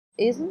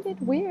isn't it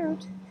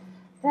weird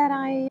that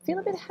I feel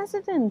a bit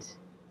hesitant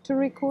to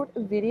record a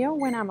video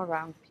when I'm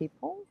around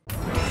people?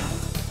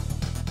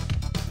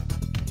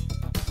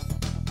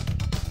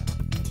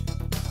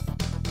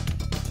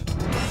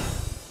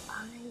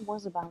 I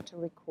was about to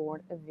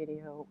record a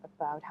video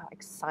about how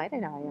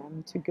excited I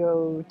am to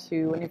go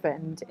to an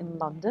event in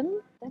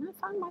London. Then I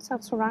found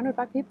myself surrounded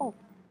by people.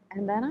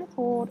 And then I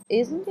thought,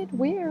 isn't it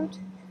weird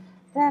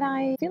that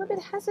I feel a bit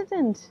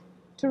hesitant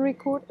to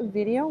record a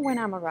video when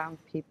I'm around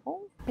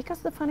people? Because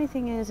the funny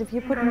thing is, if you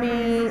put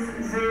me...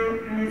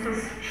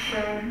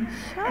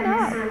 Shut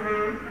up!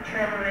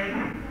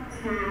 Traveling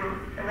to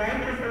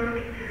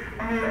Reykjavik,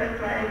 I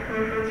applied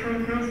for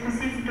treatment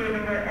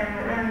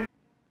specifically.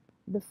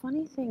 The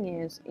funny thing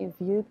is, if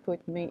you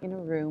put me in a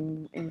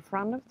room in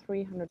front of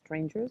 300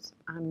 strangers,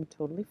 I'm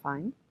totally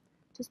fine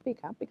to speak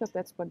up because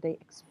that's what they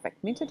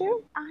expect me to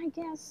do. I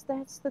guess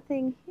that's the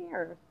thing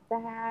here,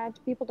 that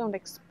people don't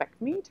expect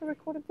me to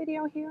record a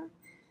video here,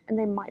 and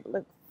they might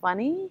look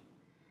funny,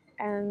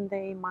 and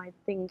they might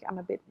think I'm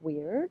a bit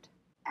weird,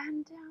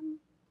 and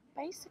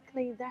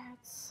basically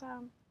that's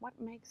what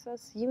makes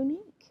us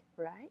unique,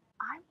 right?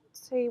 I would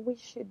say we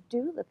should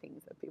do the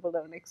things that people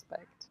don't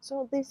expect.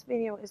 So this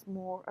video is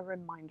more a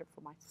reminder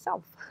for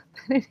myself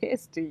than it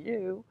is to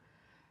you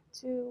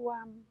to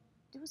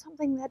do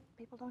something that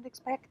people don't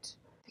expect.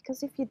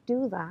 Because if you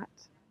do that,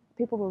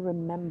 people will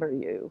remember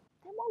you.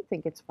 They won't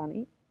think it's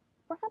funny.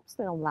 Perhaps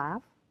they'll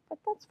laugh, but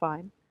that's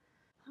fine.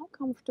 How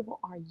comfortable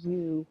are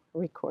you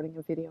recording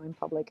a video in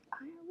public?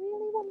 I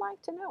really would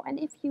like to know. And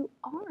if you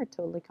are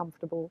totally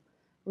comfortable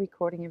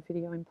recording a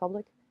video in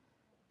public,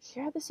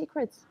 share the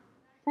secrets.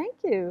 Thank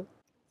you.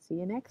 See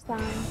you next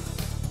time.